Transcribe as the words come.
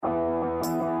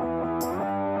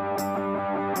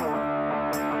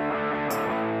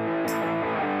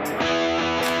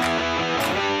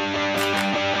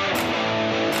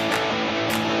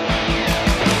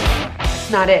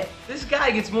That's not it. This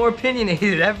guy gets more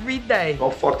opinionated every day.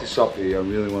 Don't fuck this up here. I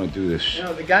really want to do this. You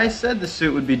know, the guy said the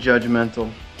suit would be judgmental.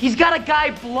 He's got a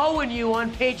guy blowing you on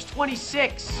page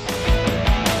 26.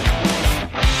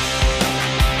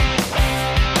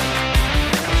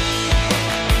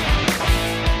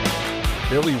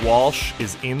 Billy Walsh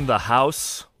is in the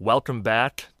house. Welcome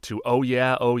back to Oh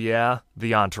Yeah,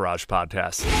 the Entourage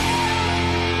podcast.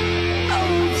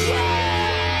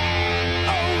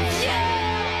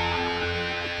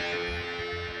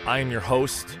 I am your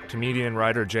host, comedian and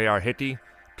writer J.R. Hickey,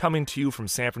 coming to you from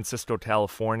San Francisco,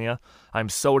 California. I'm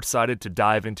so excited to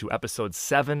dive into episode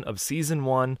 7 of season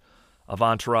 1 of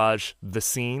Entourage, The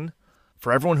Scene.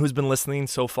 For everyone who's been listening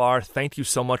so far, thank you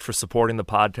so much for supporting the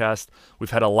podcast.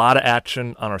 We've had a lot of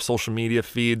action on our social media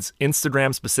feeds,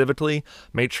 Instagram specifically.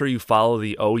 Make sure you follow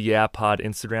the Oh Yeah Pod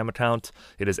Instagram account.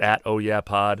 It is at Oh Yeah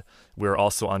Pod. We're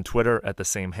also on Twitter at the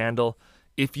same handle.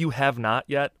 If you have not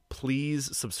yet,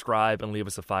 please subscribe and leave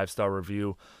us a 5-star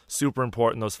review. Super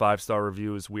important, those 5-star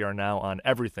reviews. We are now on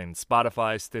everything: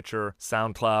 Spotify, Stitcher,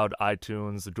 SoundCloud,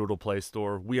 iTunes, the Google Play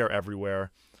Store. We are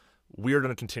everywhere. We are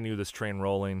going to continue this train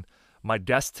rolling. My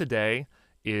guest today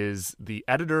is the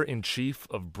editor-in-chief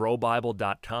of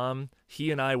BroBible.com.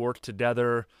 He and I worked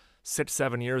together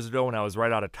 6-7 years ago when I was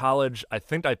right out of college. I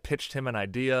think I pitched him an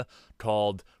idea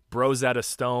called Brozetta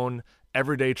Stone,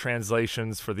 Everyday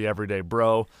Translations for the Everyday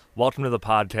Bro. Welcome to the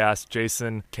podcast,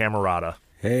 Jason Camerata.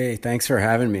 Hey, thanks for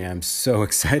having me. I'm so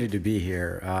excited to be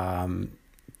here.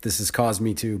 This has caused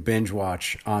me to binge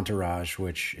watch Entourage,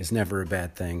 which is never a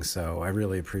bad thing, so I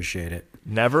really appreciate it.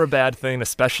 Never a bad thing,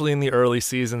 especially in the early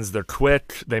seasons. They're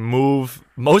quick, they move.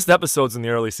 Most episodes in the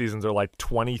early seasons are like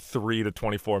 23 to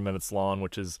 24 minutes long,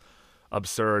 which is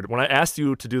absurd. When I asked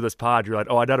you to do this pod, you're like,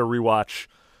 oh, I got to rewatch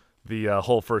the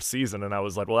whole first season, and I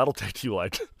was like, well, that'll take you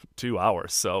like 2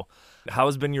 hours. So how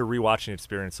has been your rewatching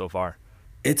experience so far?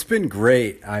 It's been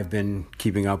great. I've been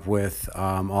keeping up with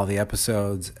all the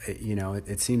episodes. You know,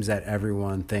 it seems that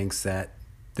everyone thinks that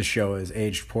the show is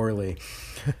aged poorly.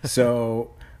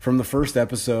 So from the first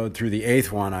episode through the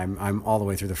 8th one, I'm all the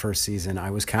way through the first season. I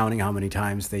was counting how many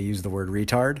times they use the word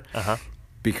retard,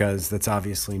 because that's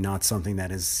obviously not something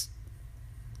that is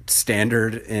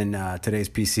standard in today's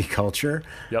PC culture.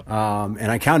 Yep.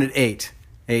 And I counted 8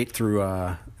 through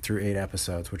 8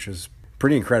 episodes, which is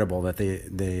pretty incredible that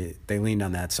they leaned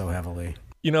on that so heavily.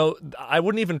 You know, I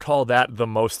wouldn't even call that the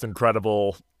most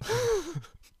incredible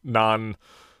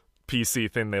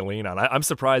non-PC thing they lean on. I'm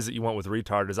surprised that you went with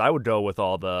retard, as I would go with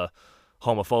all the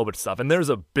homophobic stuff. And there's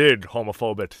a big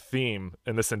homophobic theme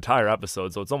in this entire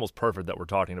episode, so it's almost perfect that we're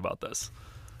talking about this.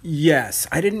 Yes,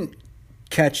 I didn't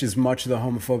catch as much of the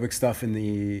homophobic stuff in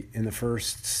the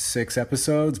first 6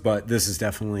 episodes, but this is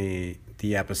definitely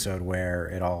the episode where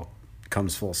it all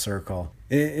comes full circle.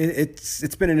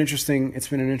 It's been an interesting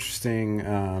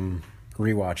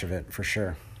rewatch of it for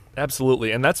sure.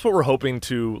 Absolutely, and that's what we're hoping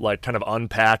to like kind of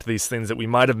unpack, these things that we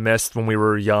might have missed when we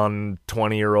were young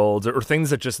 20-year-olds, or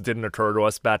things that just didn't occur to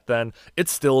us back then. It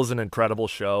still is an incredible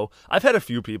show. I've had a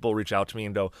few people reach out to me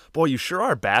and go, boy, you sure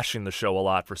are bashing the show a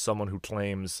lot for someone who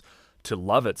claims to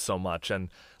love it so much. And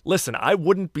listen, I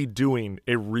wouldn't be doing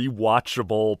a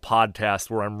rewatchable podcast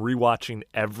where I'm rewatching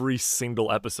every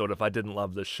single episode if I didn't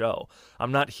love this show.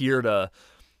 I'm not here to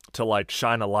like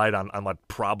shine a light on like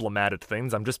problematic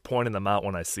things. I'm just pointing them out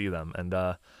when I see them. And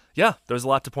yeah, there's a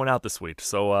lot to point out this week.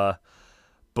 So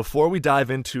before we dive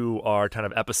into our kind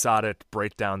of episodic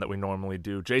breakdown that we normally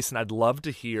do, Jason, I'd love to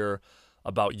hear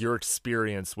about your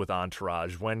experience with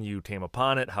Entourage, when you came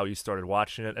upon it, how you started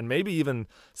watching it, and maybe even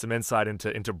some insight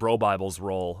into Bro Bible's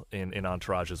role in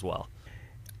Entourage as well.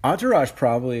 Entourage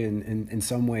probably in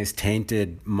some ways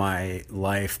tainted my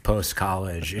life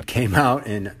post-college. It came out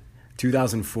in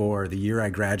 2004, the year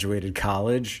I graduated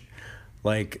college,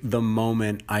 like the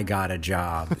moment I got a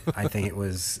job. I think it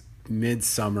was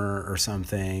midsummer or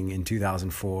something in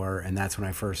 2004, and that's when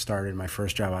I first started my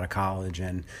first job out of college.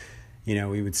 And you know,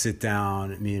 we would sit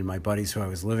down, me and my buddies who I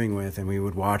was living with, and we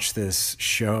would watch this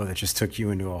show that just took you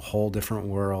into a whole different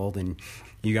world. And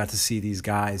you got to see these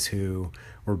guys who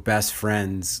were best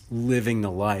friends living the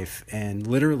life, and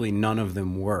literally none of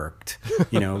them worked.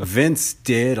 You know, Vince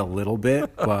did a little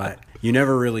bit, but you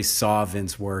never really saw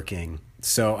Vince working.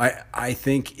 So I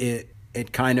think it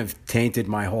kind of tainted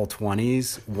my whole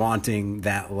 20s wanting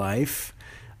that life.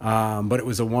 But it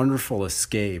was a wonderful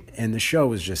escape, and the show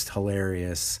was just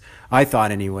hilarious. I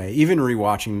thought anyway, even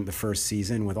rewatching the first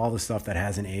season with all the stuff that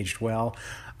hasn't aged well,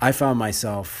 I found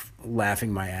myself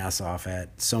laughing my ass off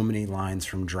at so many lines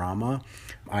from drama.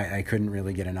 I couldn't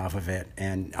really get enough of it,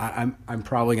 and I'm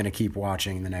probably going to keep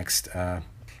watching the next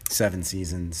 7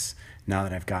 seasons now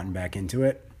that I've gotten back into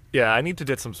it. Yeah, I need to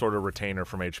get some sort of retainer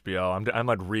from HBO. I'm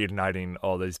like reigniting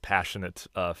all these passionate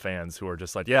fans who are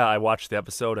just like, yeah, I watched the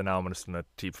episode and now I'm just gonna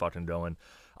keep fucking going.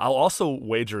 I'll also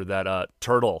wager that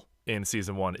Turtle in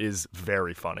season 1 is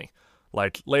very funny.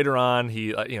 Like later on,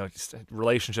 he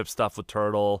relationship stuff with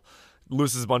Turtle,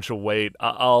 loses a bunch of weight.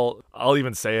 I'll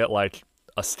even say it like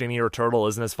a skinnier Turtle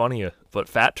isn't as funny, but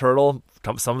Fat Turtle,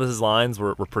 some of his lines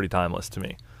were pretty timeless to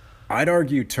me. I'd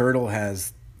argue Turtle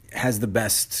has the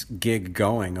best gig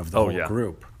going of the whole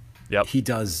group. Yep.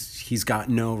 He's got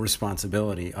no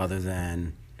responsibility other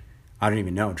than, I don't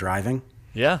even know, driving.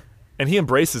 Yeah. And he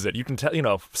embraces it. You can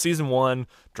tell, season 1,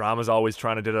 Drama's always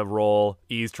trying to get a role.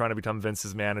 E's trying to become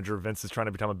Vince's manager. Vince is trying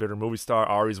to become a bigger movie star.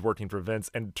 Ari's working for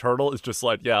Vince. And Turtle is just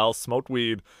like, yeah, I'll smoke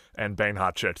weed and bang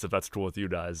hot chicks if that's cool with you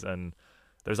guys. And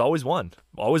there's always one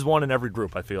in every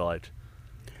group, I feel like.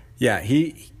 Yeah,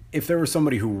 if there was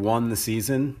somebody who won the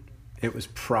season, it was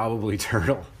probably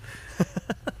Turtle.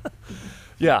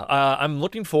 Yeah, I'm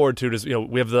looking forward to this.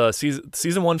 We have the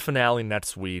season 1 finale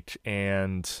next week,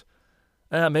 and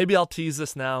maybe I'll tease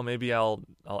this now. Maybe I'll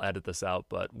edit this out.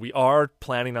 But we are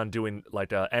planning on doing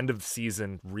like a end of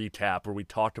season recap where we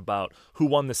talk about who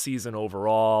won the season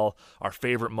overall, our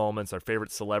favorite moments, our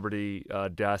favorite celebrity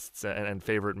guests, and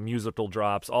favorite musical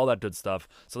drops, all that good stuff.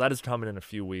 So that is coming in a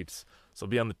few weeks. So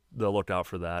be on the lookout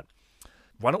for that.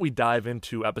 Why don't we dive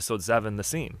into episode 7, The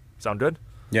Scene? Sound good?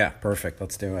 Yeah, perfect.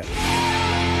 Let's do it.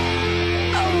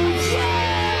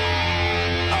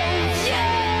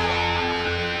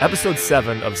 Episode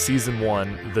 7 of Season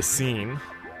 1, The Scene,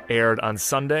 aired on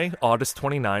Sunday, August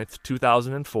 29th,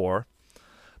 2004.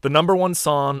 The number 1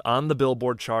 song on the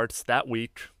Billboard charts that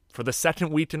week, for the second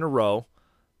week in a row,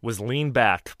 was Lean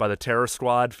Back by the Terror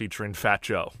Squad featuring Fat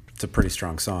Joe. It's a pretty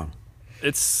strong song.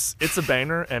 It's a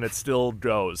banger, and it still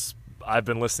goes. I've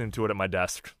been listening to it at my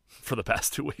desk for the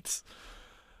past 2 weeks.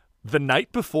 The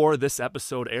night before this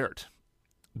episode aired,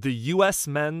 the U.S.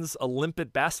 men's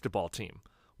Olympic basketball team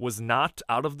was knocked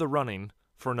out of the running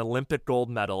for an Olympic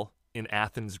gold medal in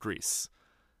Athens, Greece.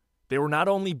 They were not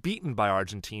only beaten by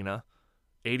Argentina,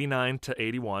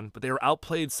 89-81, but they were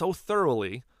outplayed so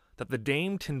thoroughly that the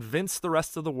Dame convinced the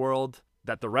rest of the world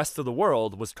that the rest of the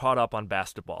world was caught up on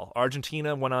basketball.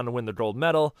 Argentina went on to win the gold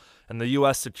medal, and the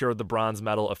U.S. secured the bronze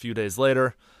medal a few days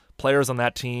later. Players on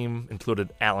that team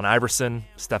included Allen Iverson,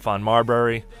 Stephon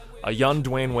Marbury, a young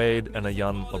Dwayne Wade, and a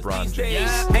young LeBron James.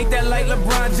 Ain't that like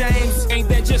LeBron James? Ain't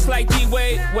that just like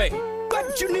D-Wade? Wait.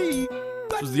 What you need?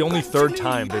 This was the only third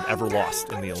time they'd ever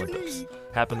lost in the Olympics.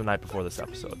 Happened the night before this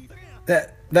episode.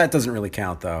 That doesn't really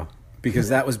count, though, because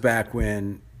that was back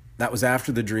when... That was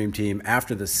after the Dream Team,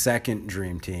 after the second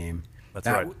Dream Team. That's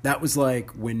right. That was like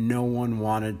when no one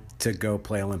wanted to go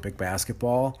play Olympic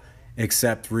basketball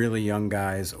except really young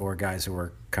guys or guys who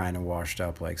were kind of washed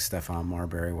up like Stephon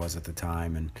Marbury was at the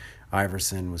time. And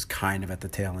Iverson was kind of at the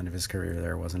tail end of his career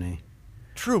there, wasn't he?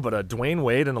 True, but Dwayne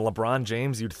Wade and a LeBron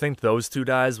James, you'd think those two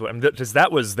guys, because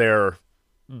that was their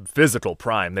physical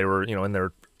prime. They were, in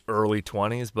their early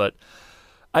 20s, but...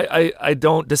 I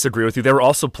don't disagree with you. They were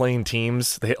also playing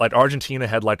teams. Like Argentina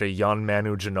had like a young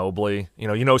Manu Ginobili.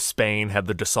 Spain had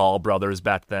the Gasol brothers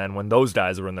back then when those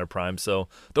guys were in their prime. So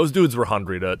those dudes were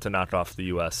hungry to knock off the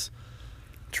U.S.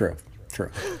 True.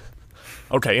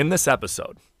 Okay, in this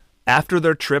episode, after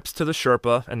their trips to the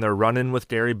Sherpa and their run-in with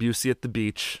Gary Busey at the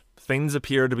beach, things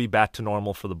appear to be back to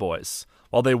normal for the boys.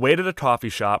 While they wait at a coffee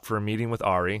shop for a meeting with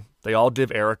Ari, they all give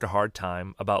Eric a hard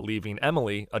time about leaving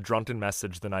Emily a drunken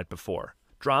message the night before.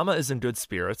 Drama is in good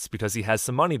spirits because he has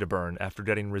some money to burn after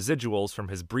getting residuals from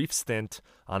his brief stint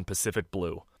on Pacific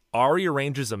Blue. Ari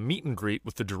arranges a meet and greet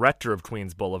with the director of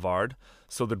Queens Boulevard,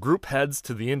 so the group heads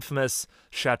to the infamous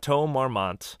Chateau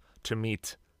Marmont to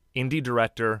meet indie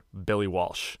director Billy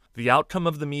Walsh. The outcome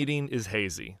of the meeting is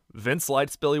hazy. Vince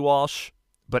likes Billy Walsh,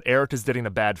 but Eric is getting a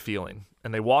bad feeling,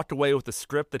 and they walk away with a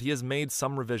script that he has made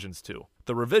some revisions to.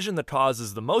 The revision that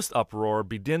causes the most uproar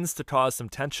begins to cause some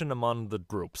tension among the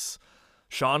groups.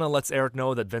 Shauna lets Eric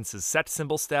know that Vince's sex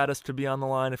symbol status could be on the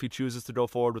line if he chooses to go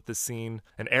forward with this scene,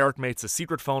 and Eric makes a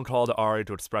secret phone call to Ari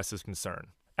to express his concern.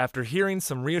 After hearing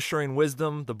some reassuring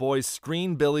wisdom, the boys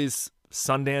screen Billy's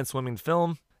Sundance women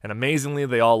film, and amazingly,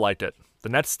 they all liked it. The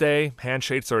next day,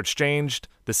 handshakes are exchanged,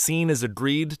 the scene is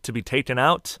agreed to be taken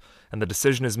out, and the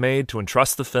decision is made to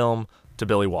entrust the film to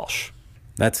Billy Walsh.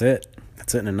 That's it.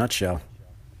 That's it in a nutshell.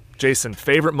 Jason,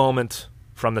 favorite moment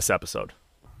from this episode?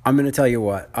 I'm going to tell you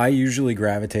what, I usually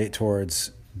gravitate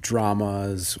towards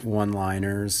dramas,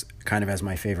 one-liners, kind of as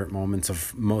my favorite moments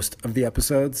of most of the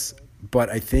episodes.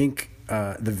 But I think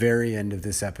the very end of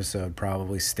this episode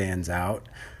probably stands out.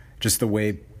 Just the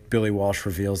way Billy Walsh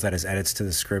reveals that his edits to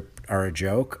the script are a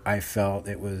joke. I felt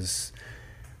it was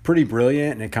pretty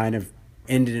brilliant, and it kind of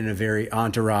ended in a very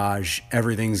Entourage,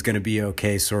 everything's going to be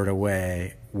okay sort of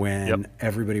way when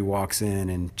everybody walks in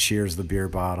and cheers the beer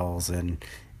bottles, and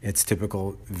it's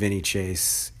typical Vinny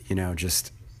Chase,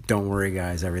 just don't worry,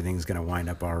 guys, everything's going to wind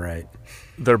up all right.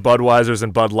 They're Budweisers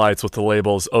and Bud Lights with the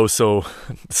labels so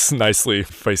nicely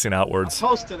facing outwards.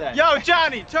 Toast to that. Yo,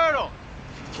 Johnny, Turtle!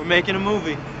 We're making a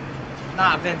movie.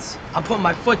 Nah, Vince, I'm putting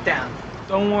my foot down.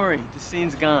 Don't worry, the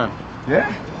scene's gone.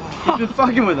 Yeah? He's been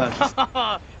fucking with us.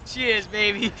 Cheers,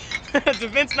 baby. To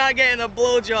Vince not getting a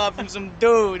blowjob from some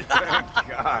dude.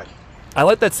 God. I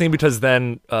like that scene because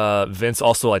then Vince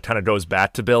also kind of goes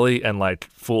back to Billy and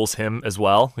fools him as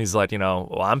well. He's like,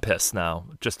 well, I'm pissed now.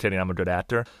 Just kidding, I'm a good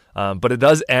actor. But it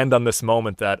does end on this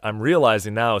moment that I'm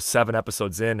realizing now, 7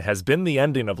 episodes in, has been the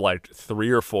ending of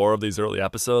 3 or 4 of these early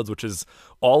episodes, which is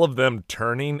all of them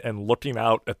turning and looking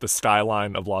out at the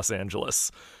skyline of Los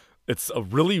Angeles. It's a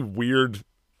really weird,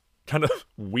 kind of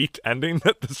weak ending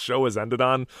that this show has ended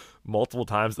on multiple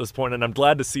times at this point, and I'm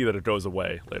glad to see that it goes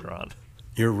away later on.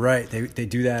 You're right. They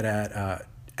do that at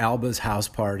Alba's house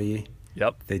party.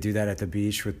 Yep. They do that at the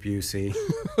beach with Busey.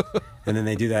 And then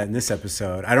they do that in this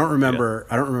episode. I don't remember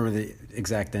the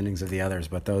exact endings of the others,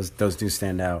 but those do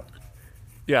stand out.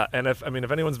 Yeah, and if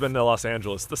anyone's been to Los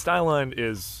Angeles, the skyline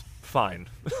is fine.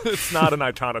 It's not an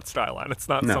iconic skyline. It's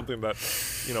not something that,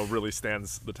 really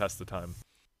stands the test of time.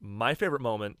 My favorite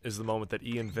moment is the moment that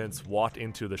E and Vince walk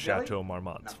into the Chateau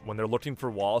Marmont when they're looking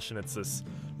for Walsh, and it's this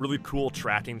really cool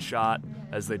tracking shot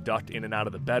as they duck in and out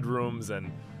of the bedrooms,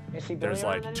 and there's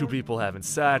 2 people having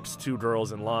sex, 2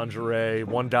 girls in lingerie,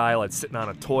 1 guy sitting on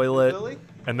a toilet,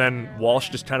 and then Walsh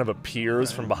just kind of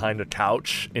appears from behind a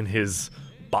couch in his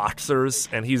boxers,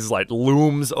 and he's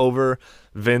looms over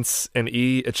Vince and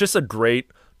E. It's just a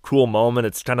great, cool moment.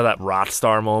 It's kind of that rock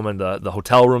star moment. The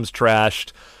hotel room's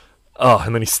trashed. Oh,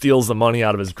 and then he steals the money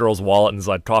out of his girl's wallet and is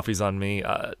like, coffee's on me.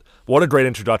 What a great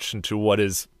introduction to what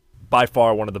is by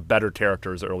far one of the better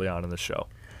characters early on in the show.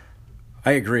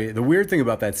 I agree. The weird thing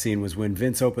about that scene was when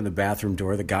Vince opened the bathroom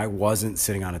door, the guy wasn't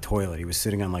sitting on a toilet. He was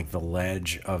sitting on the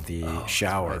ledge of the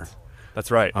shower. That's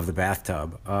right. Of the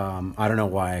bathtub. I don't know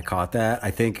why I caught that.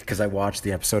 I think because I watched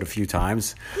the episode a few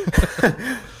times.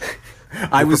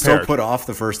 I was so put off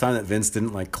the first time that Vince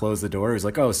didn't close the door. He was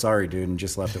like, "Oh, sorry, dude," and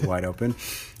just left it wide open.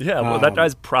 Yeah, well, that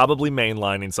guy's probably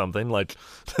mainlining something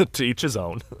to each his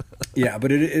own. Yeah, but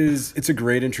it's a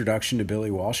great introduction to Billy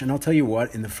Walsh, and I'll tell you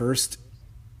what, in the first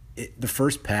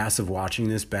pass of watching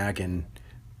this back in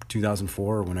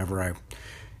 2004, or whenever I,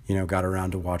 got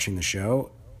around to watching the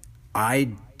show,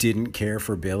 I didn't care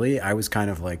for Billy. I was kind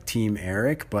of Team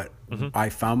Eric, but I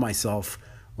found myself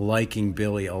liking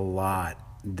Billy a lot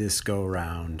this go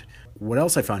around. What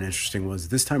else I found interesting was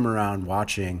this time around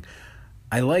watching,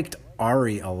 I liked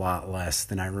Ari a lot less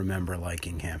than I remember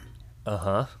liking him.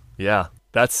 Yeah,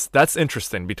 that's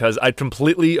interesting because I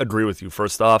completely agree with you.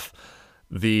 First off,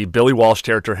 the Billy Walsh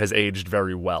character has aged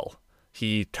very well.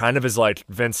 He kind of is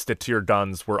Vince, stick to your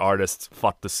guns, we're artists,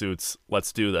 fuck the suits,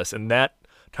 let's do this. And that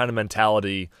kind of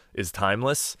mentality is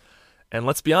timeless. And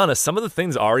let's be honest, some of the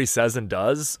things Ari says and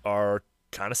does are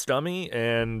kind of scummy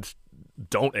and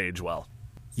don't age well.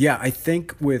 Yeah, I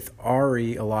think with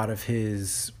Ari, a lot of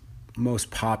his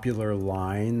most popular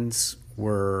lines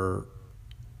were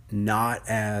not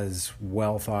as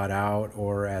well thought out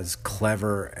or as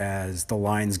clever as the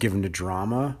lines given to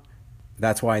Drama.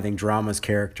 That's why I think Drama's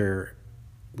character,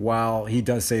 while he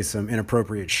does say some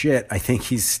inappropriate shit, I think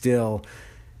he still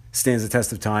stands the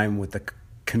test of time with the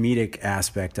comedic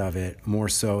aspect of it more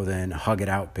so than hug it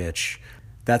out, bitch.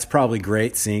 That's probably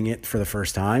great seeing it for the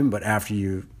first time, but after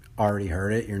you already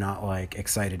heard it, you're not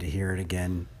excited to hear it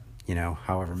again,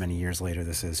 however many years later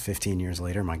this is, 15 years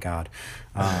later, my God.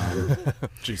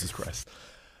 Jesus Christ.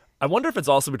 I wonder if it's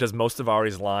also because most of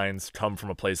Ari's lines come from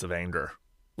a place of anger.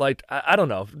 I don't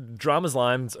know. Drama's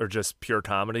lines are just pure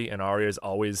comedy, and Ari is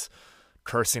always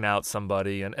cursing out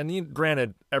somebody. And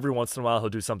granted, every once in a while he'll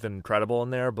do something incredible in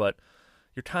there, but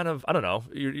you're kind of, I don't know,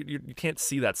 you can't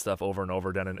see that stuff over and over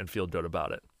again and feel good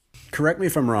about it. Correct me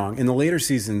if I'm wrong. In the later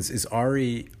seasons, is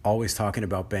Ari always talking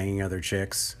about banging other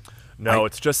chicks? No,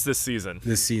 it's just this season.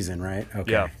 This season, right?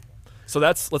 Okay. Yeah. So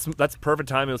that's perfect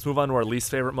timing. Let's move on to our least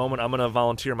favorite moment. I'm going to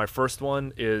volunteer. My first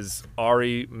one is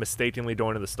Ari mistakenly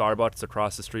going to the Starbucks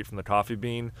across the street from the Coffee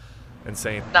Bean and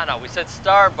saying, No, we said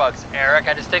Starbucks, Eric.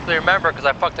 I distinctly remember because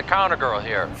I fucked a counter girl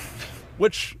here.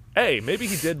 Which, hey, maybe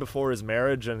he did before his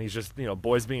marriage and he's just,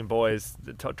 boys being boys,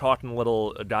 talking a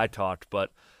little guy talk,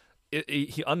 but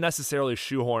he unnecessarily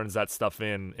shoehorns that stuff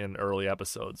in early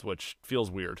episodes, which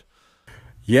feels weird.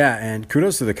 Yeah, and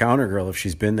kudos to the counter girl if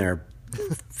she's been there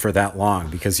for that long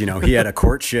because, you know, he had a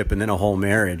courtship and then a whole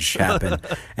marriage happen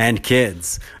and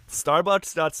kids.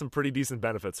 Starbucks got some pretty decent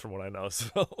benefits from what I know.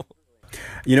 So,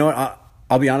 you know what?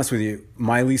 I'll be honest with you.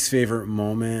 My least favorite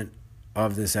moment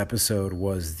of this episode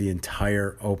was the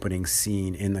entire opening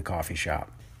scene in the coffee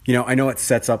shop. You know, I know it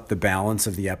sets up the balance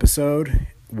of the episode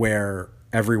where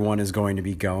everyone is going to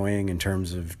be going in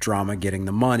terms of drama getting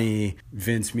the money,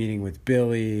 Vince meeting with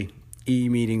Billy, E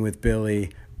meeting with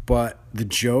Billy, but the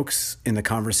jokes in the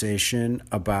conversation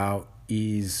about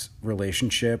E's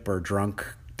relationship or drunk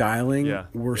dialing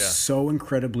were so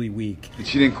incredibly weak. And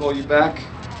she didn't call you back?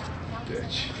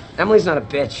 Bitch. Emily's not a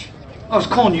bitch. I was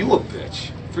calling you a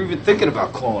bitch for even thinking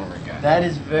about calling her again. That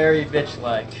is very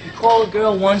bitch-like. You call a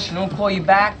girl once, she don't call you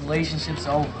back, relationship's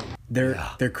over.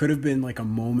 There could have been like a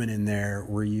moment in there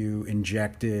where you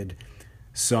injected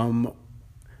some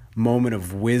moment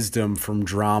of wisdom from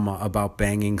drama about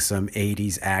banging some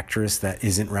 80s actress that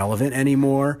isn't relevant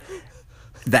anymore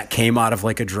that came out of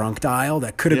like a drunk dial.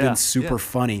 That could have been super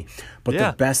funny. But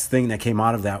the best thing that came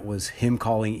out of that was him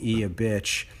calling E a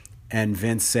bitch and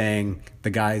Vince saying the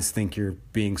guys think you're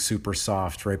being super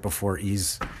soft right before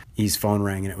E's phone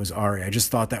rang and it was Ari. I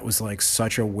just thought that was like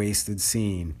such a wasted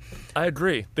scene. I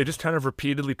agree. They just kind of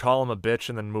repeatedly call him a bitch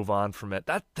and then move on from it.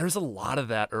 There's a lot of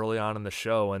that early on in the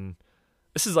show, and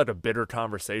this is like a bitter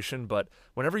conversation, but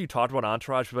whenever you talk about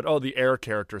Entourage, but the Air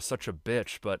character is such a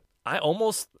bitch, but I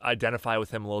almost identify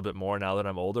with him a little bit more now that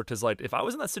I'm older, because like if I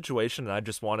was in that situation and I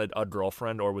just wanted a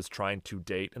girlfriend or was trying to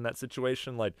date in that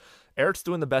situation, like Eric's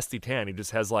doing the best he can. He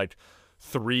just has like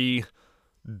 3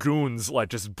 goons like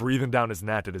just breathing down his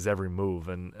neck at his every move,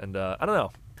 and I don't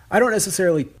know. I don't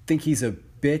necessarily think he's a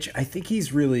bitch. I think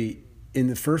he's really, in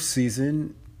the first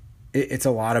season, it's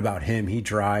a lot about him. He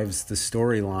drives the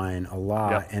storyline a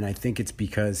lot, and I think it's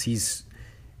because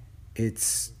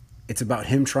it's about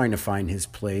him trying to find his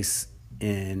place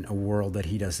in a world that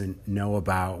he doesn't know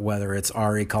about, whether it's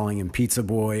Ari calling him Pizza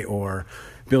Boy or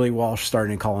Billy Walsh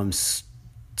starting to call him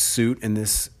Suit in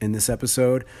this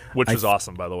episode. Which was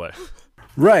awesome, by the way.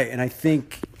 Right, and I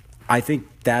think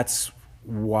that's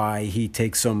why he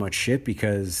takes so much shit,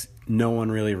 because no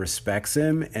one really respects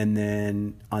him, and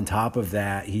then on top of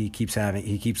that, he keeps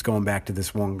going back to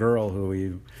this one girl who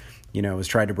he has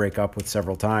tried to break up with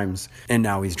several times, and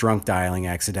now he's drunk dialing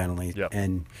accidentally,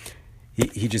 and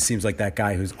he just seems like that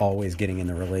guy who's always getting in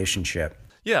the relationship.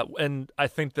 Yeah, and I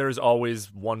think there's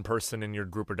always one person in your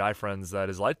group of guy friends that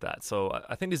is like that, so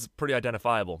I think he's pretty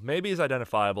identifiable. Maybe he's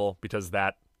identifiable because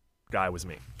that guy was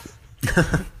me.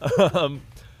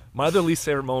 My other least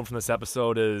favorite moment from this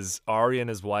episode is Ari and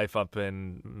his wife up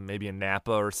in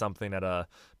Napa or something at a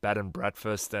bed and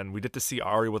breakfast, and we get to see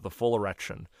Ari with a full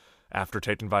erection after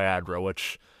taking Viagra,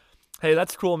 which, hey,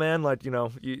 that's cool, man. Like, you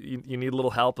need a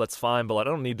little help, that's fine, but I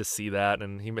don't need to see that.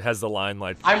 And he has the line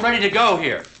like, I'm ready to go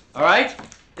here, all right?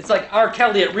 It's like R.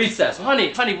 Kelly at recess.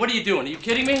 Honey, what are you doing? Are you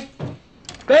kidding me?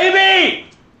 Baby!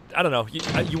 I don't know.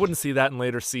 You wouldn't see that in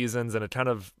later seasons, and it kind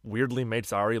of weirdly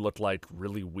makes Ari look like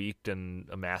really weak and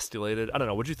emasculated. I don't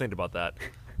know. What'd you think about that?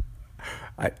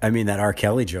 I mean, that R.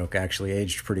 Kelly joke actually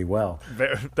aged pretty well.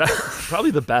 That's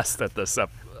probably the best at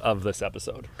of this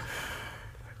episode.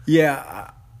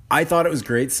 Yeah, I thought it was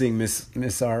great seeing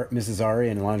Mrs. Ari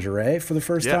in lingerie for the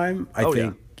first time. I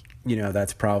think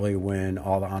that's probably when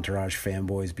all the Entourage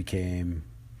fanboys became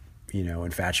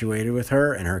infatuated with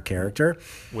her and her character.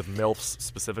 With MILFs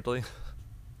specifically?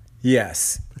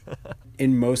 Yes.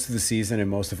 In most of the season and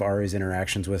most of Ari's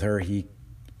interactions with her, he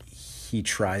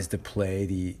tries to play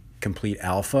the complete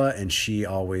alpha, and she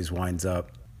always winds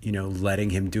up,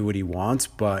 letting him do what he wants,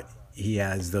 but he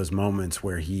has those moments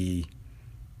where he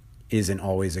isn't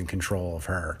always in control of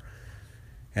her.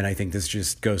 And I think this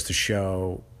just goes to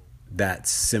show that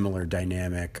similar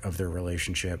dynamic of their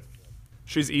relationship.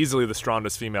 She's easily the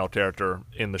strongest female character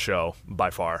in the show,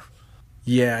 by far.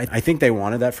 Yeah, I think they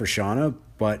wanted that for Shauna,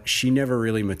 but she never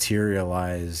really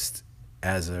materialized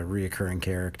as a reoccurring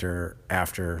character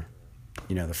after,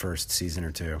 the first season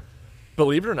or two.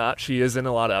 Believe it or not, she is in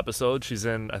a lot of episodes. She's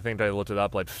in, I think I looked it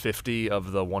up, like 50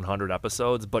 of the 100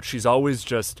 episodes, but she's always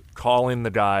just calling the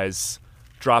guys,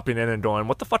 dropping in and going,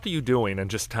 what the fuck are you doing? And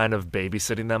just kind of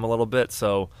babysitting them a little bit.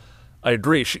 So I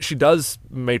agree. She does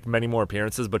make many more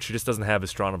appearances, but she just doesn't have as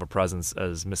strong of a presence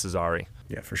as Mrs. Ari.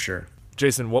 Yeah, for sure.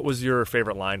 Jason, what was your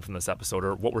favorite line from this episode,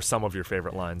 or what were some of your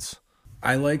favorite lines?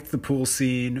 I liked the pool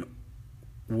scene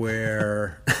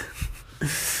where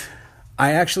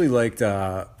I actually liked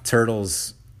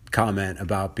Turtle's comment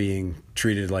about being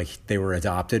treated like they were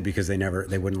adopted because they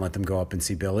wouldn't let them go up and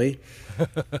see Billy.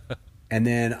 And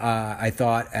then I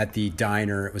thought at the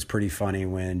diner it was pretty funny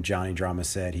when Johnny Drama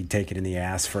said he'd take it in the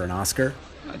ass for an Oscar.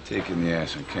 I'd take in the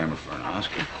ass on camera for an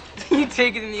Oscar. You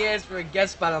take it in the ass for a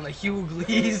guest spot on the Hugh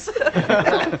Glees.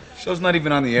 Show's not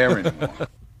even on the air anymore.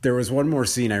 There was one more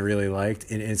scene I really liked,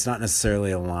 and it's not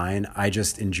necessarily a line. I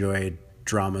just enjoyed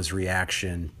Drama's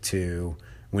reaction to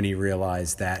when he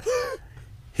realized that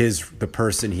the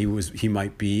person he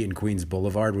might be in Queens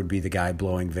Boulevard would be the guy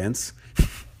blowing Vince.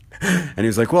 And he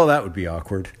was like, "Well, that would be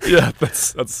awkward." Yeah,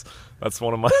 that's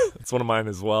one of mine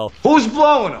as well. Who's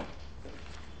blowing him?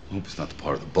 I hope it's not the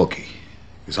part of the bookie,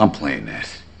 because I'm playing that.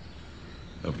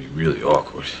 That'll be really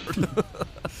awkward.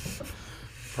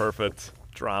 Perfect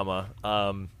Drama.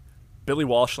 Billy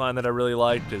Walsh line that I really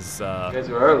liked is You guys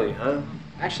are early, huh?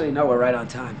 Actually, no, we're right on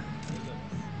time.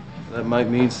 That might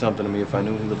mean something to me if I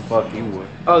knew who the fuck you were.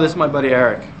 Oh, this is my buddy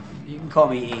Eric. You can call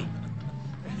me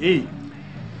E. E.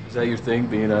 Is that your thing,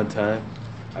 being on time?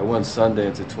 I won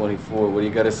Sundance at 24. What do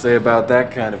you got to say about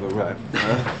that kind of a rep,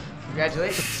 huh?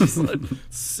 Congratulations.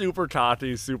 super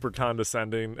cocky, super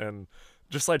condescending, and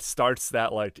just like starts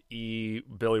that like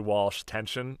Billy Walsh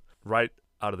tension right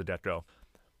out of the get-go.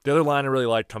 The other line I really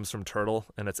like comes from Turtle,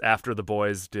 and it's after the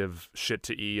boys give shit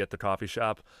to E at the coffee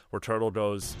shop, where Turtle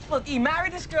goes, Look, E, marry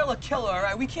this girl or kill her, all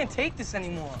right? We can't take this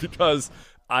anymore. because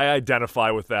I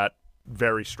identify with that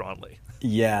very strongly.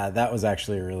 Yeah, that was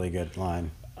actually a really good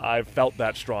line. I felt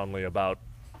that strongly about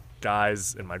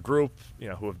guys in my group,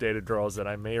 who have dated girls that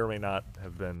I may or may not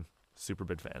have been super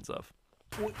big fans of.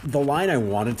 The line I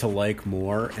wanted to like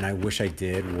more, and I wish I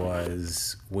did,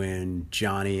 was when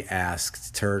Johnny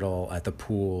asked Turtle at the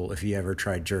pool if he ever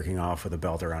tried jerking off with a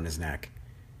belt around his neck.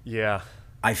 Yeah.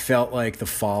 I felt like the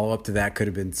follow-up to that could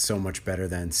have been so much better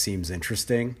than seems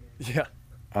interesting. Yeah.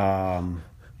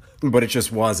 But it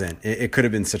just wasn't. It could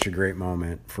have been such a great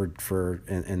moment for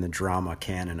in the drama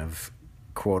canon of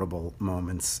quotable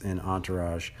moments in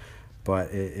Entourage,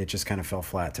 but it just kind of fell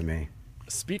flat to me.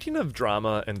 Speaking of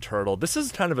Drama and Turtle, this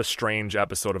is kind of a strange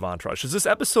episode of Entourage, because this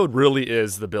episode really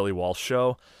is the Billy Walsh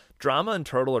show. Drama and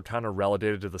Turtle are kind of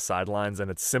relegated to the sidelines, and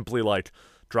it's simply like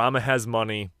Drama has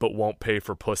money but won't pay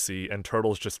for pussy, and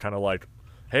Turtle's just kind of like,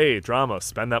 hey, Drama,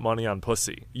 spend that money on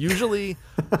pussy. Usually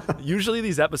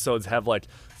these episodes have like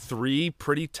 3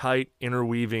 pretty tight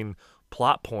interweaving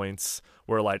plot points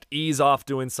where like E's off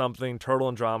doing something, Turtle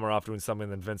and Drama are off doing something,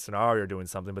 then Vince and Ari are doing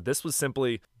something. But this was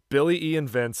simply Billy, E, and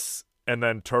Vince, and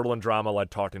then Turtle and Drama like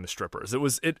talking to strippers.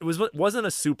 It wasn't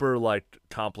a super like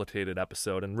complicated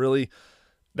episode, and really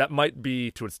that might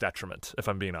be to its detriment, if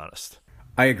I'm being honest.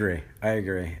 I agree,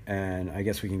 and I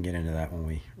guess we can get into that when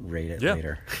we rate it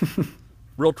later.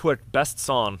 Real quick, best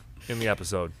song in the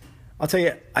episode. I'll tell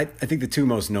you, I think the 2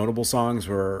 most notable songs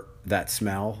were That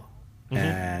Smell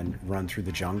and Run Through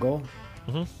the Jungle.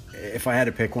 Mm-hmm. If I had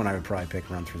to pick one, I would probably pick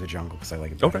Run Through the Jungle because I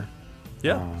like it better. Okay.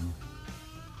 Yeah.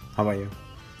 How about you?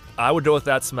 I would go with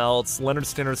That Smell. It's Leonard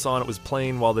Skinner's song. It was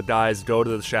playing while the guys go to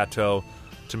the chateau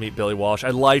to meet Billy Walsh. I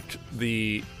liked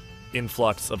the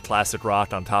influx of classic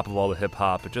rock on top of all the hip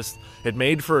hop. It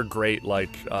made for a great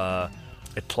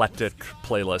eclectic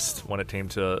playlist when it came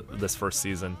to this first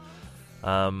season.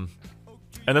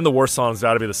 And then the worst song's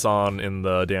got to be the song in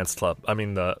the dance club. I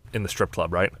mean, in the strip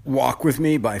club, right? Walk With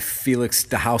Me by Felix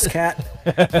the House Cat.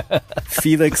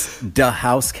 Felix the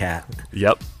House Cat.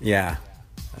 Yep. Yeah,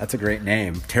 that's a great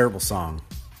name. Terrible song.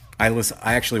 I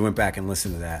actually went back and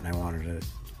listened to that, and I wanted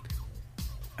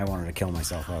to kill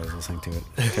myself while I was listening to it.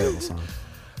 Terrible song.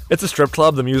 It's a strip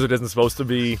club. The music isn't supposed to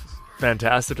be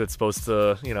fantastic. It's supposed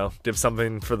to, give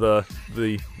something for the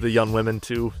young women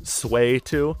to sway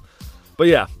to. But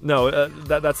yeah, no,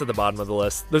 that's at the bottom of the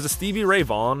list. There's a Stevie Ray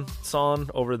Vaughan song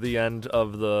over the end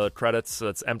of the credits.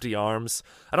 That's Empty Arms.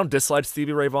 I don't dislike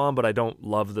Stevie Ray Vaughan, but I don't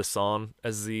love the song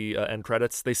as the end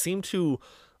credits. They seem to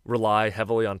rely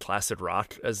heavily on classic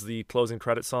rock as the closing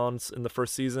credit songs in the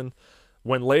first season,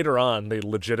 when later on they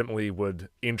legitimately would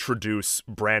introduce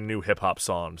brand new hip-hop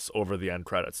songs over the end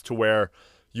credits to where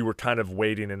you were kind of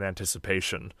waiting in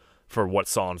anticipation for what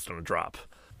song's going to drop.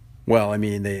 Well, I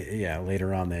mean,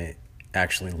 later on they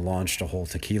actually launched a whole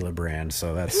tequila brand,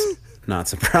 so that's not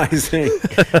surprising.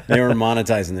 They were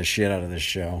monetizing the shit out of this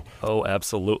show. Oh,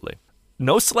 absolutely.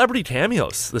 No celebrity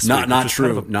cameos this week. Not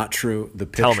true. Not true. The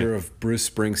picture of Bruce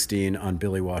Springsteen on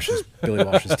Billy Walsh's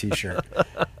T-shirt.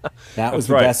 That was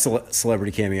the best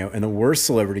celebrity cameo, and the worst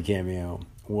celebrity cameo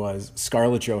was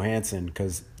Scarlett Johansson,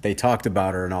 because they talked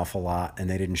about her an awful lot and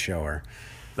they didn't show her.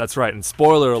 That's right. And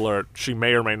spoiler alert, she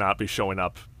may or may not be showing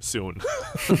up soon.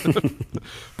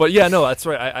 But yeah, no, that's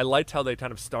right. I liked how they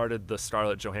kind of started the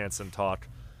Scarlett Johansson talk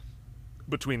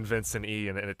between Vince and E,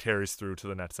 and it carries through to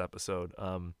the next episode.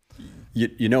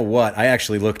 You know what? I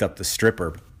actually looked up the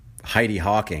stripper, Heidi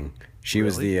Hawking. She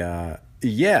was the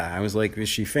I was like, is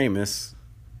she famous?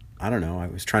 I don't know. I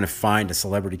was trying to find a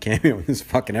celebrity cameo in this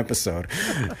fucking episode.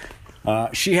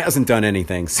 She hasn't done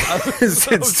anything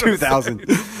since 2000.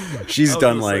 She's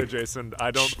done like Jason. I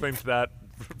don't think that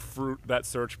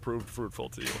search proved fruitful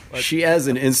to you. She has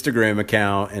an Instagram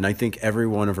account, and I think every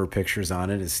one of her pictures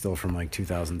on it is still from like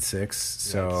 2006.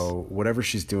 So whatever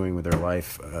she's doing with her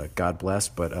life, God bless.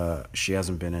 But she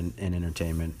hasn't been in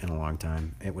entertainment in a long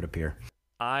time, it would appear.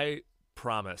 I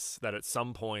promise that at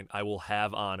some point I will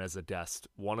have on as a guest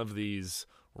one of these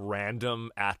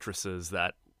random actresses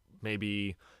that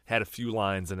maybe had a few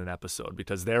lines in an episode,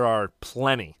 because there are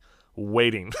plenty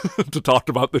waiting to talk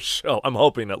about the show. I'm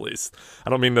hoping, at least. I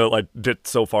don't mean to like get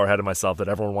so far ahead of myself that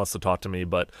everyone wants to talk to me,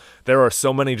 but there are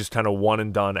so many just kind of one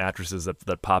and done actresses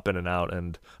that pop in and out,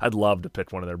 and I'd love to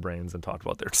pick one of their brains and talk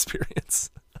about their experience.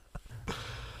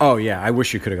 Oh yeah, I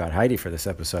wish you could have got Heidi for this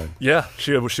episode. Yeah,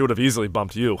 she would have easily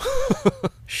bumped you.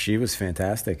 She was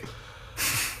fantastic.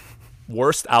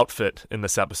 Worst outfit in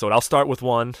this episode. I'll start with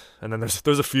one, and then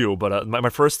there's a few, but my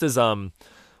first is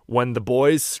when the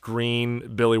boys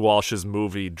screen Billy Walsh's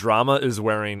movie. Drama is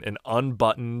wearing an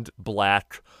unbuttoned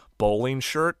black bowling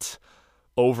shirt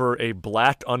over a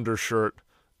black undershirt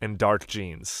and dark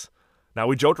jeans. Now,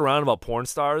 we joked around about porn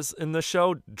stars in this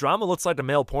show. Drama looks like a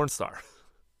male porn star.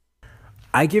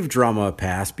 I give Drama a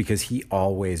pass because he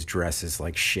always dresses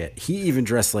like shit. He even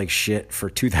dressed like shit for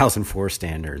 2004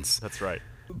 standards. That's right.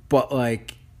 But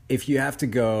like, if you have to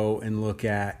go and look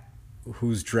at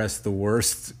who's dressed the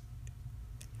worst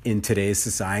in today's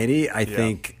society, I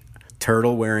think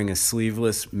Turtle wearing a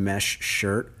sleeveless mesh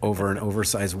shirt over an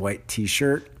oversized white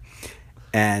T-shirt,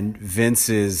 and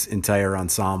Vince's entire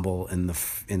ensemble in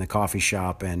the coffee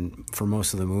shop and for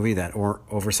most of the movie, that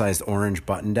oversized orange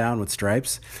button down with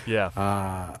stripes,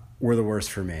 were the worst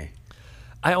for me.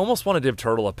 I almost want to give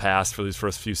Turtle a pass for these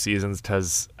first few seasons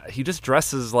because he just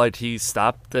dresses like he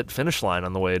stopped at finish line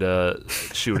on the way to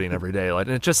shooting every day. Like,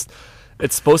 and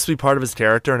it's supposed to be part of his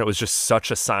character, and it was just such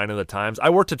a sign of the times.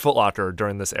 I worked at Foot Locker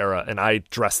during this era, and I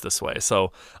dressed this way,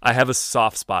 so I have a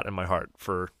soft spot in my heart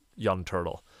for young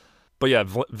Turtle. But yeah,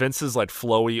 Vince's like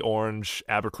flowy orange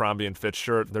Abercrombie and Fitch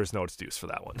shirt, there's no excuse for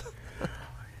that one.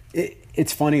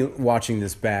 It's funny watching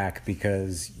this back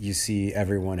because you see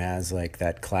everyone has like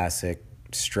that classic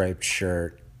striped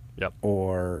shirt,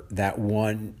 or that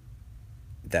one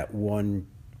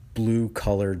blue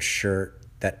colored shirt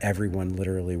that everyone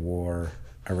literally wore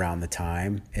around the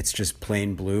time. It's just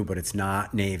plain blue, but it's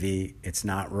not navy, it's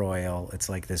not royal, it's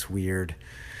like this weird.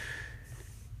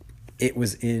 It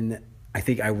was in, I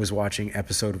think I was watching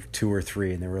episode 2 or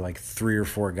 3, and there were like 3 or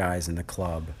 4 guys in the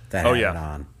club that had it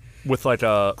on. With like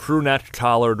a crew neck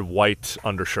collared white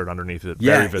undershirt underneath it,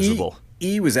 very visible.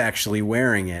 E was actually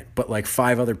wearing it, but like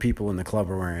 5 other people in the club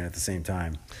were wearing it at the same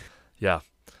time. Yeah,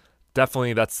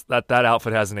 definitely. That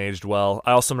outfit hasn't aged well.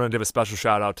 I also am going to give a special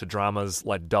shout out to Drama's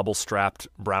like double strapped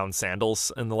brown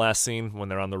sandals in the last scene when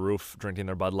they're on the roof drinking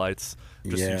their Bud Lights.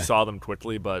 You saw them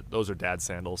quickly, but those are dad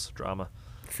sandals. Drama,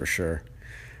 for sure.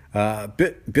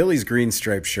 Billy's green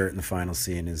striped shirt in the final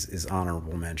scene is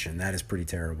honorable mention. That is pretty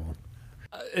terrible.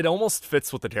 It almost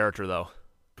fits with the character though.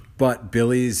 But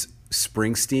Billy's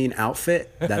Springsteen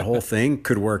outfit, that whole thing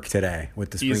could work today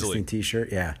with the Springsteen Easily. T-shirt.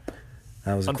 Yeah,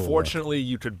 that was unfortunately cool.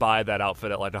 You could buy that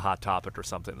outfit at like a Hot Topic or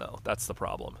something though. That's the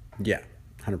problem. Yeah,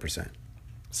 100%.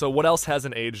 So what else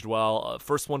hasn't aged well?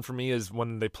 First one for me is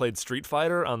when they played Street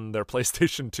Fighter on their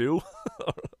PlayStation 2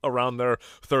 around their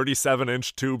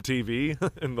 37-inch tube TV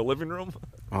in the living room.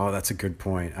 Oh, that's a good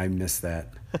point. I missed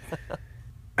that.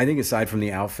 I think aside from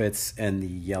the outfits and the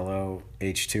yellow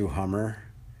H2 Hummer,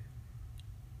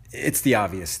 it's the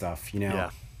obvious stuff, you know? Yeah.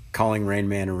 Calling Rain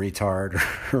Man a retard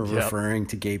or referring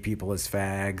to gay people as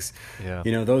fags. Yeah.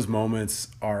 You know, those moments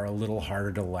are a little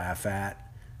harder to laugh at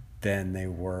than they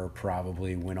were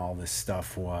probably when all this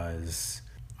stuff was,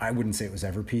 I wouldn't say it was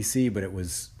ever PC, but it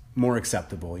was more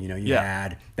acceptable. You know, you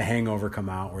had The Hangover come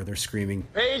out where they're screaming,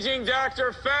 "Paging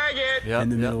Dr. Faggot!" in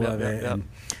the middle of it. And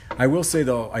I will say,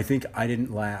 though, I think I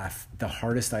didn't laugh. The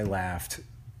hardest I laughed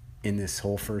in this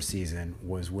whole first season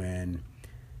was when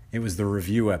it was the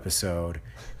review episode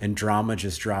and Drama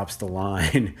just drops the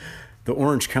line, "The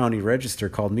Orange County Register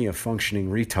called me a functioning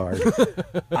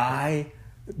retard." I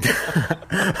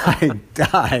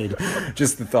died.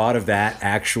 Just the thought of that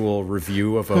actual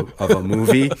review of a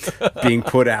movie being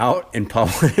put out and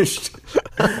published.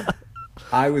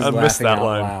 I was laughing out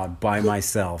loud by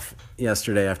myself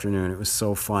yesterday afternoon. It was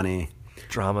so funny.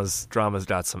 Drama's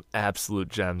got some absolute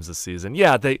gems this season.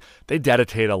 Yeah, they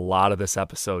dedicate a lot of this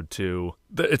episode to.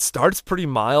 It starts pretty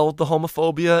mild, the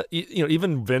homophobia.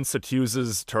 Even Vince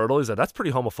accuses Turtle. He's like, "That's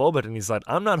pretty homophobic," and he's like,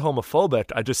 "I'm not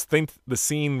homophobic. I just think the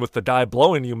scene with the guy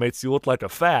blowing you makes you look like a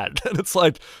fad." And it's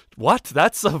like, what?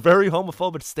 That's a very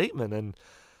homophobic statement. And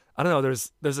I don't know.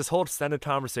 There's this whole extended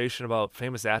conversation about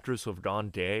famous actors who have gone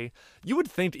gay. You would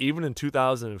think even in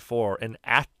 2004, an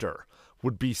actor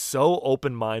would be so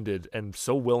open-minded and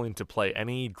so willing to play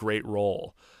any great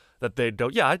role that they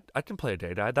don't, I can play a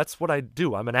gay guy. That's what I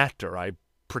do. I'm an actor. I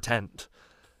pretend.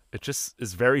 It just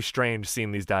is very strange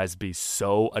seeing these guys be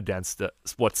so against it.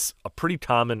 What's a pretty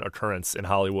common occurrence in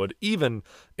Hollywood, even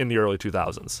in the early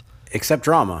 2000s. Except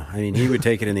Drama. I mean, he would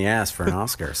take it in the ass for an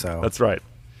Oscar. So That's right.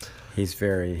 He's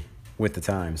very with the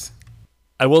times.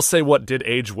 I will say what did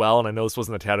age well, and I know this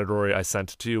wasn't the category I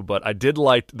sent to you, but I did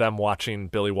like them watching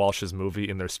Billy Walsh's movie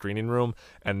in their screening room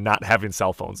and not having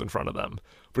cell phones in front of them.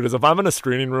 Because if I'm in a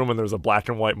screening room and there's a black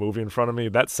and white movie in front of me,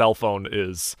 that cell phone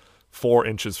is 4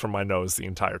 inches from my nose the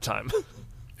entire time.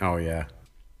 Oh, yeah.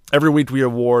 Every week we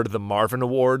award the Marvin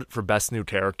Award for Best New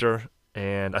Character,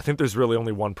 and I think there's really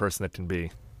only one person that can be.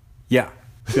 Yeah,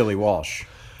 Billy Walsh.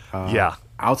 Yeah.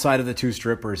 Outside of the two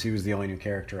strippers, he was the only new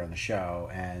character on the show,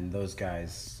 and those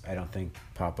guys, I don't think,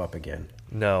 pop up again.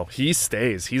 No, he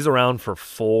stays. He's around for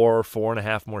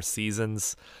 4.5 more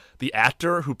seasons. The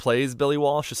actor who plays Billy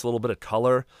Walsh, just a little bit of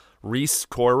color, Reese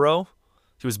Coiro.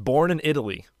 He was born in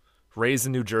Italy, raised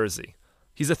in New Jersey.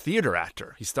 He's a theater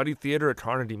actor. He studied theater at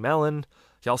Carnegie Mellon.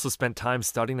 He also spent time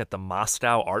studying at the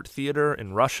Moscow Art Theater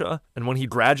in Russia. And when he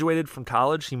graduated from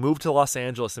college, he moved to Los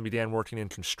Angeles and began working in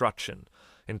construction,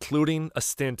 including a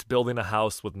stint building a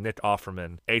house with Nick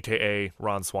Offerman, a.k.a.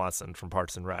 Ron Swanson from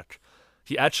Parks and Rec.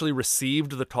 He actually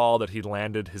received the call that he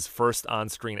landed his first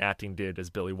on-screen acting gig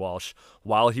as Billy Walsh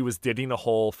while he was digging a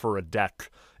hole for a deck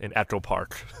in Echo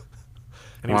Park.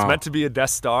 And he was meant to be a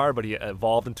guest star, but he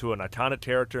evolved into an iconic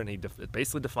character, and he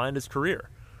basically defined his career.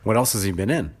 What else has he been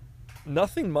in?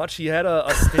 Nothing much. He had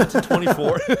a stint in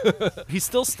 24. He's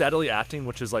still steadily acting,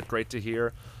 which is great to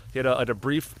hear. He had a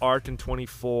brief arc in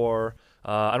 24.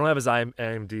 I don't have his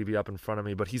IMDb up in front of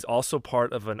me, but he's also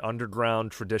part of an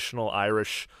underground traditional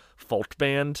Irish folk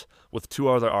band with 2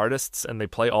 other artists, and they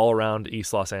play all around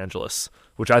East Los Angeles,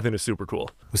 which I think is super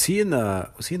cool. Was he in the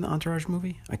Entourage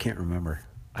movie? I can't remember.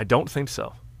 I don't think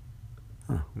so.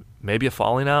 Huh. Maybe a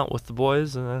falling out with the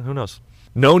boys. Who knows?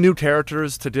 No new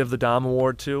characters to give the Dom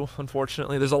Award to,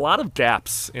 unfortunately. There's a lot of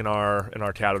gaps in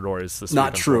our categories this week.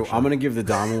 Not true. I'm going to give the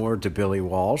Dom Award to Billy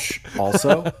Walsh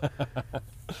also.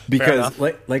 Because,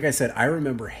 like I said, I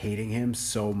remember hating him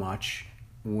so much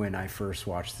when I first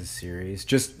watched this series.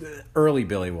 Just early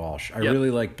Billy Walsh. I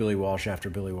really liked Billy Walsh after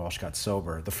Billy Walsh got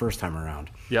sober the first time around.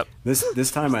 Yep.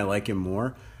 This time I like him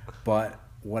more. But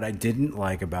what I didn't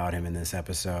like about him in this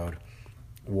episode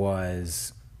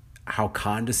was how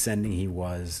condescending he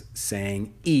was,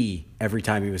 saying E every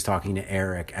time he was talking to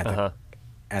Eric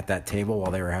at that table while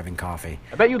they were having coffee.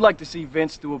 I bet you'd like to see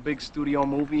Vince do a big studio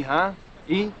movie, huh?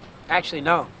 E? Actually,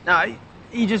 no. Nah,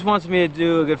 he just wants me to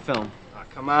do a good film. Oh,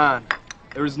 come on.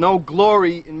 There is no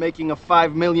glory in making a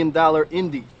 $5 million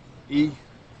indie. E?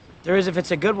 There is if it's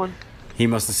a good one. He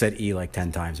must have said E like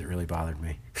 10 times. It really bothered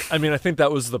me. I mean, I think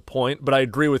that was the point, but I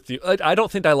agree with you. I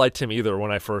don't think I liked him either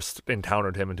when I first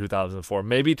encountered him in 2004.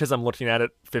 Maybe because I'm looking at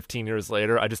it 15 years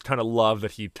later. I just kind of love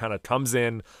that he kind of comes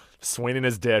in, swinging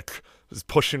his dick, is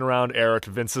pushing around Eric.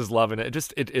 Vince is loving it.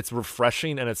 It's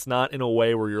refreshing, and it's not in a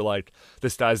way where you're like,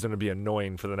 this guy's going to be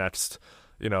annoying for the next,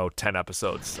 10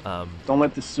 episodes. Don't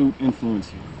let the suit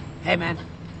influence you. Hey, man,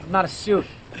 I'm not a suit.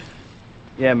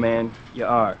 Yeah, man, you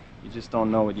are. You just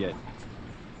don't know it yet.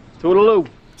 Toodaloo.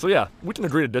 So yeah, we can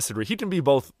agree to disagree. He can be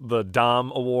both the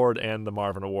Dom Award and the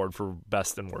Marvin Award for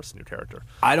Best and Worst New Character.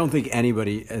 I don't think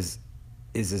anybody is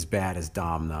as bad as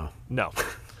Dom, though. No.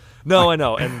 No, I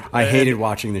know. And I hated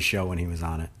watching the show when he was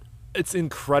on it. It's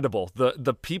incredible.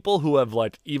 The people who have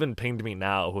even pinged me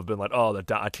now who have been like, oh,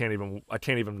 I can't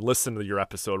even listen to your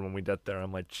episode when we get there.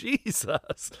 I'm like,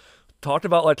 Jesus. Talk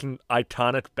about an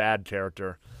iconic bad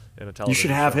character in a television You should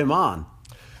have show. him on.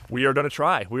 We are going to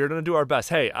try. We are going to do our best.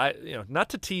 Hey, not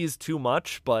to tease too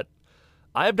much, but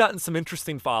I have gotten some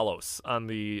interesting follows on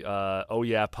the Oh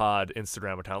Yeah Pod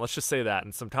Instagram account. Let's just say that.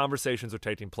 And some conversations are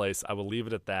taking place. I will leave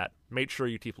it at that. Make sure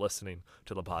you keep listening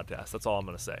to the podcast. That's all I'm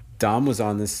going to say. Dom was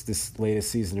on this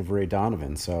latest season of Ray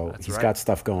Donovan, so he's got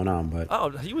stuff going on.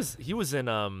 But he was in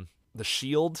The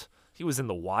Shield. He was in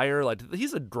The Wire.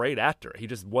 He's a great actor. He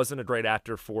just wasn't a great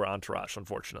actor for Entourage,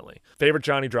 unfortunately. Favorite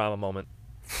Johnny Drama moment?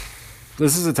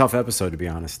 This is a tough episode, to be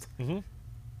honest.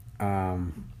 Mm-hmm.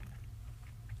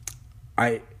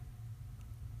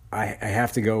 I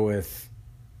have to go with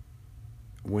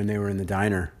when they were in the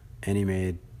diner and he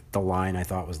made the line I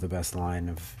thought was the best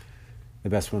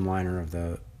one-liner of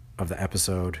the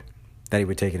episode, that he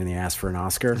would take it in the ass for an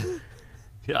Oscar.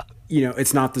 Yeah. You know,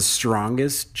 it's not the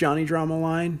strongest Johnny Drama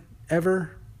line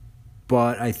ever,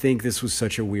 but I think this was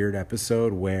such a weird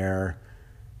episode where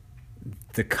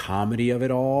the comedy of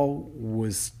it all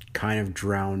was kind of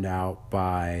drowned out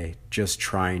by just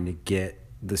trying to get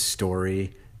the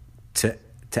story to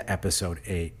episode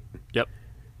 8. Yep.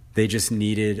 They just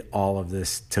needed all of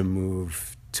this to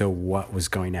move to what was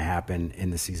going to happen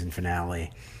in the season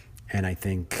finale. And I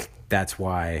think that's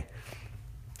why,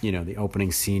 you know, the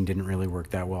opening scene didn't really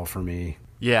work that well for me.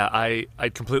 Yeah, I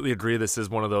completely agree. This is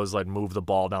one of those like move the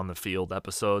ball down the field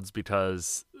episodes,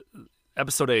 because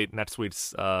episode 8, next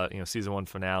week's season 1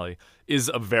 finale, is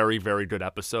a very, very good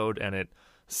episode, and it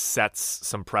sets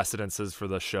some precedences for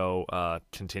the show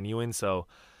continuing. So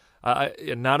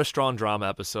not a strong drama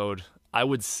episode. I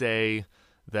would say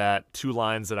that 2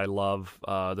 lines that I love,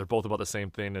 they're both about the same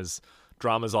thing, is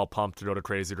drama's all pumped to go to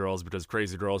Crazy Girls because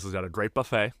Crazy Girls has got a great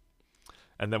buffet.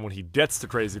 And then when he gets to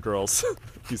Crazy Girls,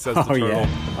 he says to Turtle,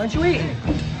 Why aren't you eating?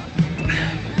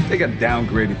 They got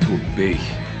downgraded to a B.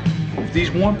 If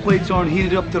these warm plates aren't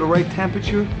heated up to the right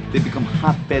temperature, they become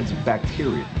hotbeds of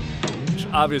bacteria.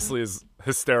 which obviously is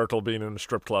hysterical, being in a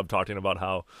strip club talking about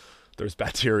how there's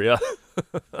bacteria.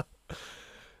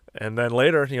 And then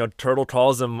later, Turtle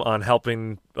calls him on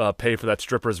helping pay for that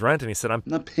stripper's rent, and he said, I'm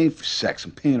not paying for sex,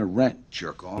 I'm paying her rent,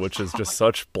 jerk off. Which is just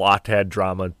such blockhead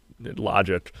drama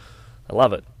logic. I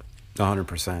love it.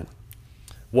 100%.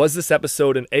 Was this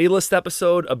episode an A-list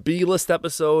episode, a B-list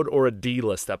episode, or a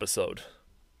D-list episode?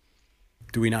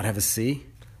 Do we not have a C?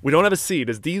 We don't have a C.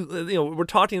 Does D? We're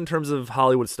talking in terms of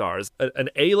Hollywood stars. An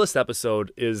A-list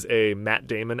episode is a Matt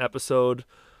Damon episode.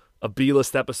 A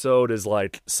B-list episode is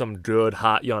like some good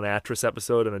hot young actress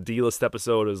episode, and a D-list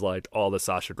episode is like all the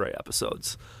Sasha Grey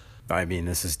episodes. I mean,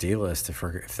 this is D-list if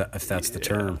that's the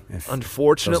term.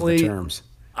 Unfortunately, those are the terms.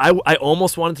 I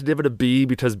almost wanted to give it a B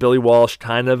because Billy Walsh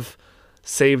kind of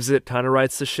saves it, kind of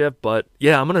rights the ship. But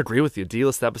yeah, I'm going to agree with you.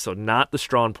 D-list episode, not the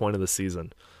strong point of the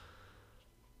season.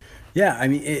 Yeah, I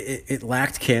mean, it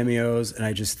lacked cameos, and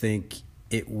I just think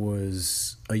it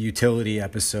was a utility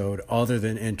episode other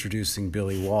than introducing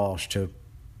Billy Walsh to,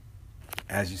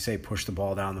 as you say, push the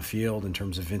ball down the field in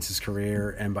terms of Vince's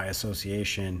career and by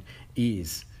association,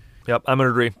 ease. Yep, I'm going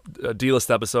to agree. A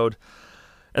D-list episode.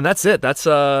 And that's it.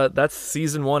 That's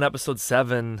season 1, episode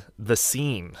 7, The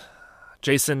Scene.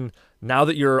 Jason, now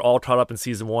that you're all caught up in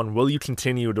season 1, will you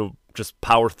continue to just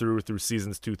power through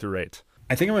seasons 2 through 8?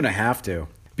 I think I'm going to have to,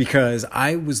 because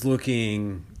I was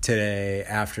looking today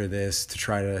after this to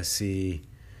try to see,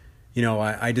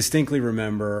 I distinctly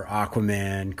remember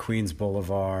Aquaman, Queens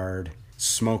Boulevard,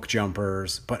 Smoke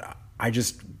Jumpers, but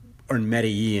or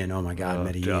Medellin. Oh my God,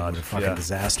 Medellin was a fucking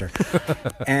disaster.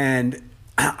 And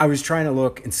I was trying to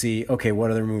look and see, okay,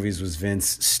 what other movies was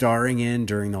Vince starring in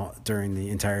during the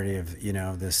entirety of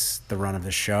the run of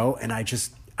the show, and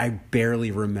I barely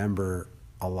remember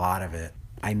a lot of it.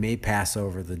 I may pass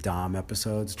over the Dom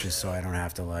episodes just so I don't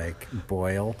have to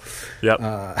boil. Yep.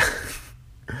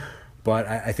 But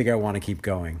I think I want to keep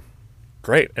going.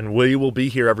 Great, and we will be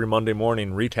here every Monday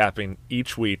morning recapping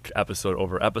each week, episode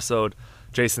over episode.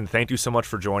 Jason, thank you so much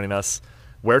for joining us.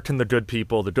 Where can the good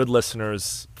people, the good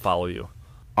listeners, follow you?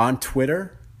 On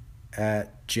Twitter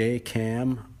at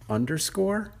jcam_.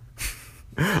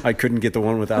 I couldn't get the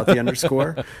one without the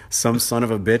underscore. Some son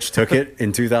of a bitch took it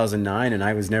in 2009, and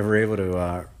I was never able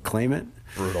to claim it.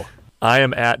 Brutal. I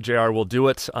am at JR Will Do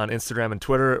It on Instagram and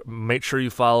Twitter. Make sure you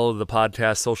follow the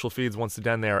podcast social feeds. Once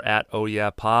again, they are at Oh Yeah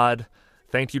Pod.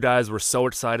 Thank you guys. We're so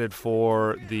excited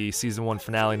for the season 1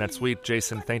 finale next week.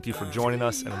 Jason, thank you for joining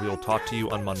us, and we will talk to you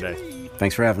on Monday.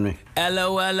 Thanks for having me.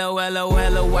 Hello,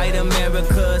 white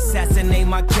America, assassinate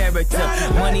my character.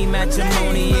 Money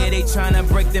matrimony, yeah, they tryna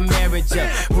break the marriage up.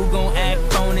 Who gon' act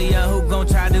phony, or who gon'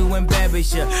 try to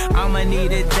embarrass you? I'ma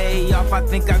need a day off, I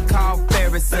think I call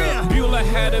Ferris up. Bueller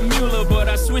had a Mueller, but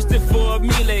I switched it for a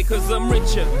Miele, cause I'm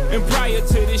richer. And prior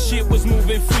to this shit was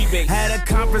moving freebase. Had a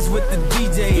conference with the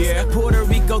DJs, yeah. Puerto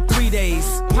Rico 3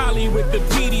 days. Polly with the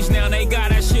PDs, now they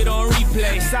got that shit on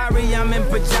replay. Sorry, I'm in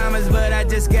pajamas, but I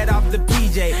just get off the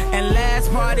PJ. And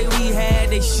last party we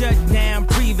had, they shut down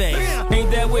Privé.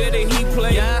 Ain't that where the Heat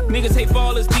play? Yeah. Niggas hate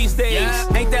ballers these days.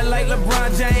 Yeah. Ain't that like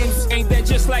LeBron James? Ain't that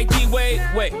just like D-Wade?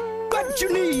 Wait, what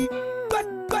you need?